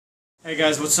Hey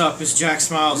guys, what's up? It's Jack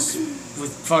Smiles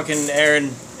with fucking Aaron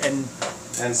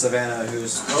and Savannah,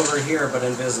 who's over here but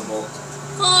invisible.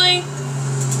 Hi.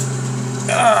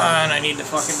 and I need to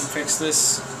fucking fix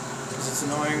this because it's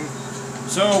annoying.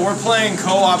 So we're playing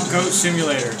co-op Goat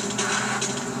Simulator.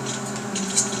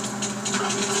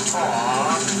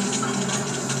 Aww.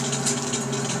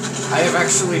 I have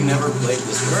actually never played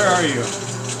this before. Where are you?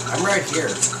 I'm right here.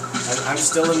 I'm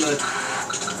still in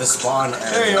the spawn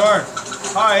area. There you are.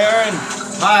 Hi, Aaron.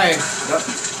 Hi.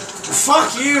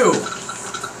 Fuck you.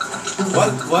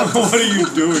 What? What are you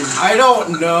doing? I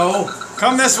don't know.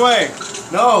 Come this way.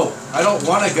 No, I don't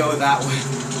want to go that way.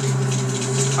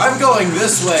 I'm going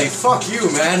this way. Fuck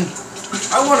you, man.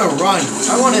 I want to run.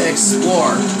 I want to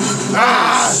explore.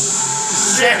 Ah!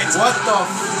 Shit. What the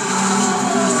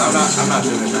I'm not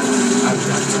doing that. I'm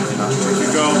definitely not doing that.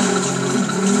 You go.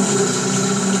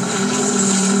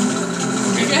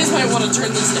 You guys might want to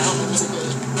turn this down a little bit.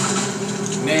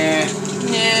 Nah.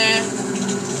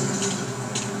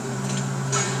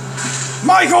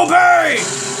 Michael Bay!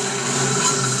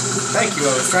 Thank you,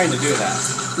 I was trying to do that.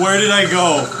 Where did I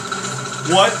go?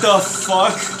 What the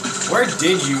fuck? Where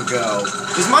did you go?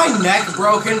 Is my neck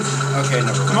broken? Okay,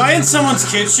 never mind. Am I in someone's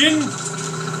kitchen?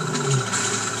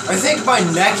 I think my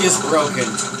neck is broken.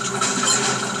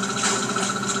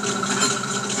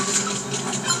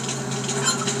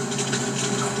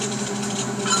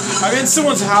 I'm in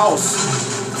someone's house.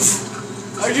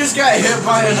 I just got hit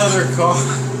by another car.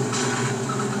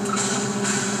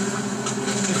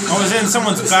 I was in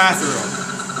someone's bathroom.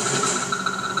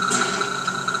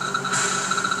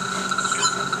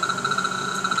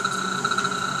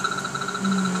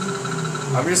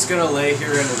 I'm just gonna lay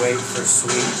here and wait for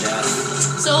sweet death.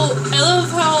 So, I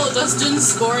love how Dustin's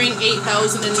scoring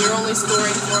 8,000 and you're only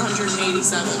scoring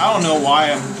 487. I don't know why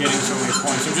I'm getting so many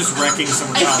points. I'm just wrecking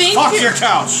someone's house. think Fuck you're- your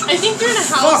couch! I think you're in a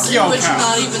house Fuck in your which you're couch.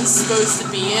 not even supposed to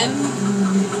be in.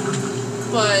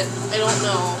 But, I don't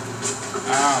know.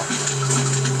 Ow.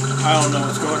 I don't know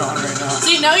what's going on right now.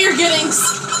 See, now you're getting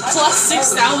plus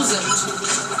 6,000.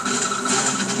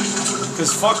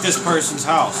 Because fuck this person's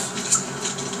house.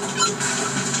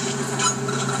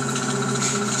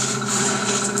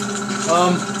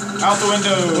 Out the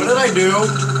window. What did I do?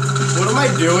 What am I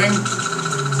doing?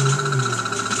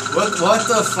 What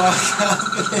the fuck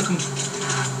happened?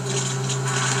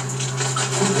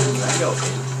 Can I go in?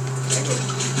 Can I go in?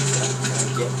 Can I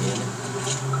get in?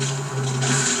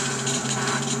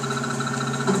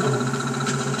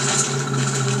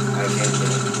 I can't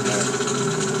get in.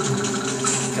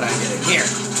 Can I get in here?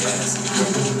 Yes.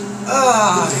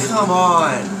 Ah, come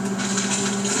on.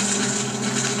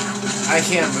 I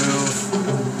can't move.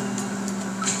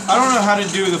 I don't know how to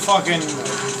do the fucking...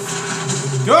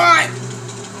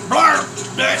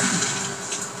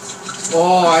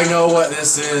 Oh, I know what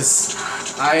this is.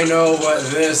 I know what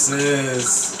this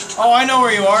is. Oh, I know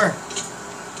where you are.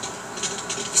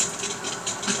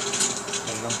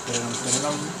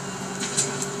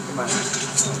 Come on.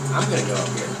 I'm gonna go up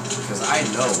here because I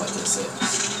know what this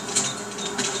is.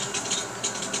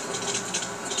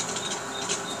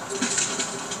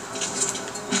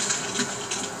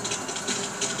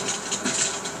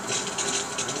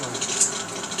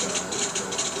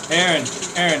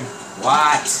 Aaron.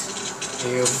 What do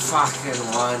you fucking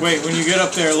want? Wait, when you get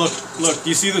up there, look, do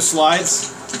you see the slides?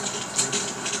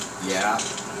 Yeah,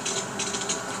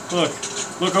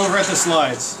 Look over at the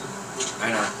slides. I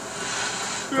know.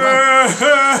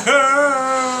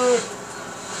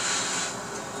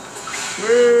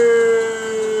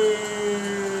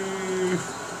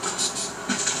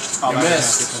 Oh, You that's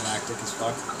missed. anticlimactic as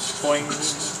fuck. Boing.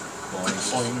 Boing.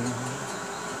 Boing.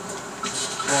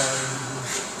 Boing.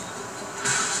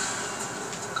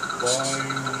 Boing.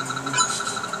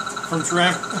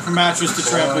 From mattress to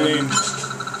trampoline.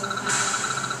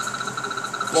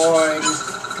 Boing.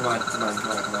 Come on.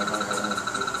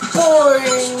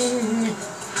 Boing.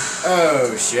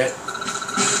 Oh shit.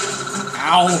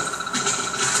 Ow.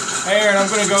 Hey, Aaron, I'm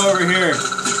gonna go over here.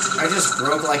 I just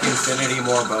broke like infinity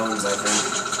more bones, I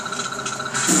think.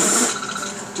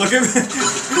 Look at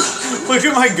look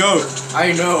at my goat.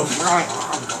 I know.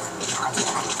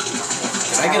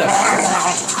 Can I get a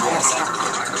Yes.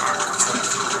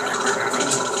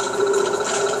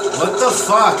 What the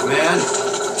fuck, man?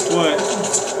 What?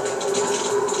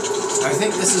 I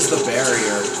think this is the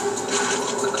barrier.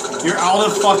 You're out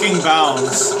of fucking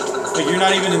bounds. Like you're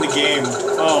not even in the game.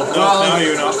 Oh no! Well, now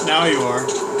you're not. Now you are.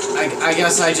 I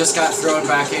guess I just got thrown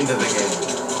back into the game.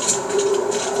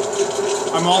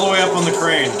 I'm all the way up on the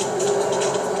crane.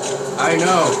 I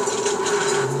know.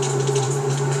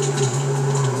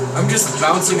 I'm just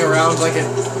bouncing around like a...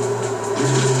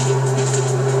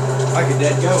 like a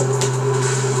dead goat.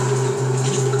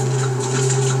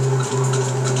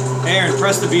 Aaron,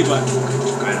 press the B button.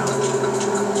 I know.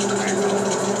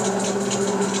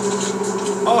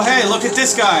 Oh, hey, look at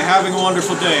this guy having a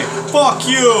wonderful day. Fuck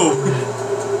you!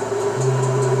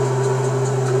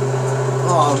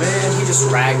 Oh man, he just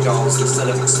ragdolls instead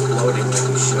of exploding like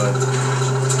he should.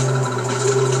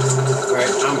 Alright,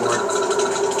 I'm bored.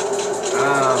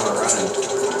 I'm running.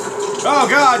 Oh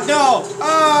god, no!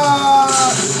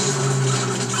 Ah!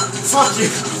 Fuck you!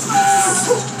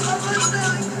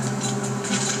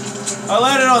 I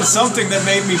landed on something that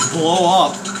made me blow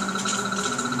up.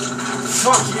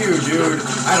 Fuck you, dude.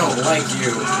 I don't like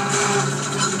you.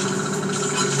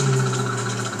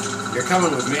 You're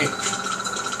coming with me.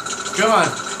 Come on.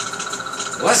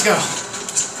 Let's go.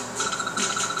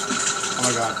 Oh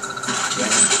my god.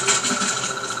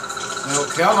 No,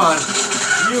 come on.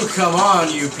 You come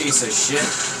on, you piece of shit.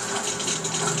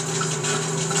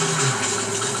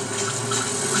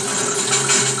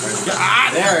 Ah!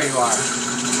 There you are.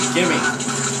 Gimme.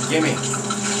 Gimme.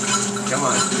 Come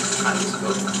on. Come on.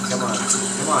 Come on.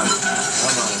 Come on.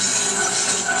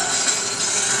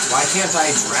 Why can't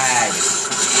I drag?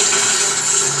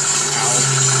 Ow.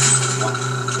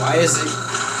 Why is it...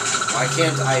 Why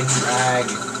can't I drag?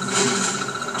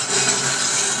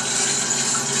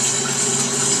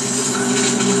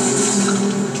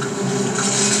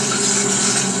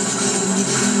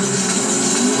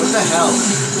 What the hell?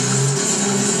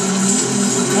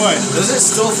 What? Does it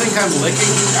still think I'm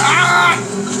licking? Ah!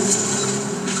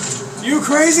 You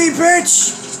crazy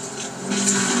bitch!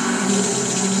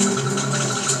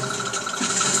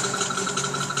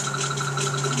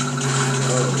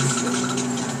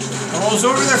 I was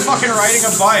over there fucking riding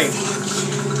a bike.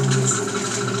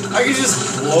 I can just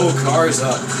blow cars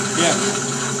up. Yeah.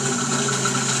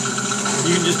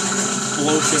 You can just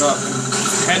blow shit up and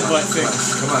headbutt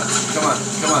things. Come on, come on,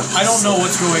 come on. I don't know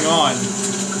what's going on.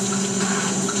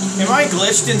 Am I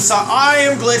glitched inside? I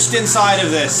am glitched inside of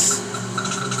this.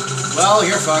 Well,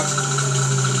 you're fucked.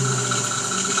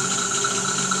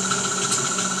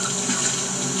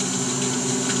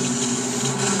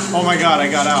 Oh my god, I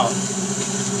got out.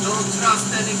 Don't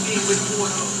trust anything with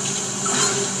water.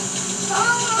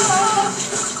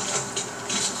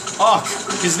 Ock.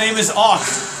 His name is Ock.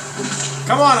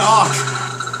 Come on, Ock.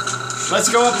 Let's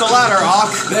go up the ladder,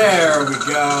 Ock. There we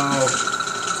go.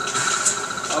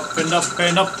 Up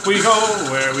and up we go.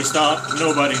 Where we stop,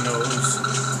 nobody knows.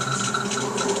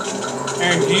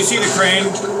 Aaron, can you see the crane?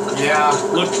 Yeah.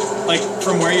 Look, like,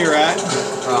 from where you're at?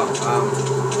 Oh, I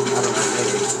don't know,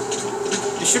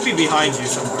 maybe. It should be behind you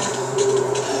somewhere.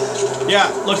 Yeah,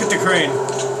 look at the crane.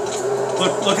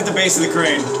 Look at the base of the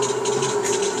crane.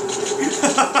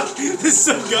 There's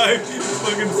some guy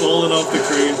fucking falling off the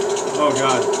crane. Oh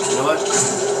god. You know what?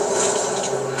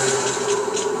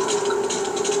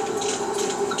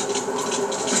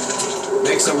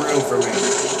 Make some room for me.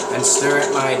 And stare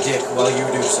at my dick while you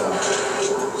do so.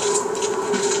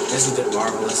 Isn't it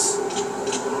marvelous?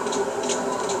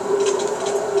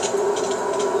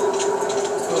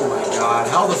 Oh my god,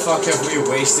 how the fuck have we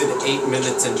wasted 8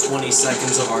 minutes and 20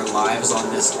 seconds of our lives on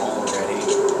this already?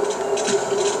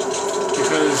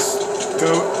 Because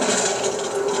goat.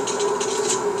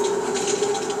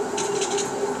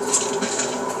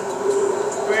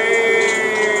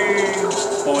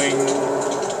 Boing.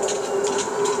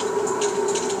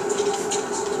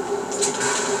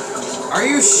 Are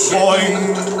you shitting Boing.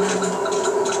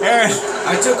 me? Aaron.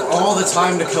 I took all the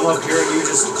time to come up here and you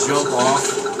just jump off.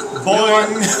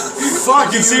 Boing.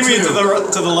 Fuck You can see me to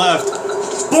the left.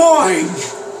 Boing!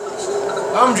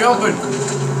 I'm jumping.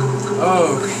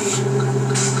 Oh.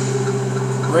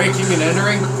 Breaking and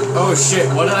entering? Oh shit,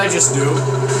 what did I just do?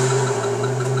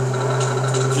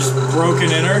 Just broke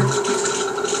and enter.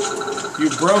 You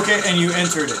broke it and you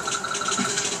entered it.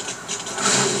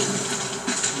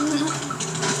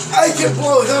 I can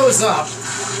blow those up!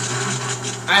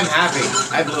 I'm happy.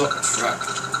 I blew up a truck.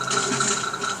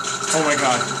 Oh my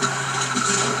god.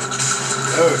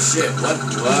 Oh shit, what?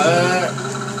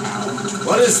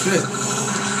 What is this?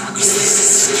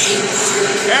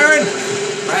 Aaron!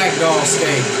 Ragdoll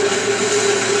skate.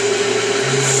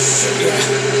 Shit, yeah.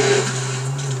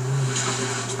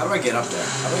 How do I get up there?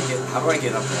 How do I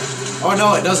get up there? Oh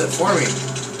no, it does it for me.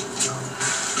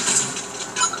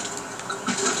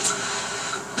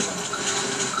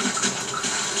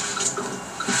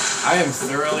 I am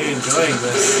thoroughly enjoying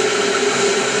this.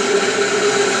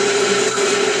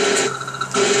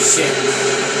 Shit.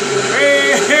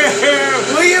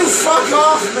 Will you fuck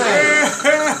off, man?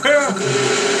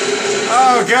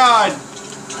 Oh god.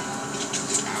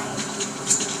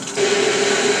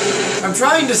 I'm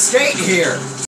trying to skate here.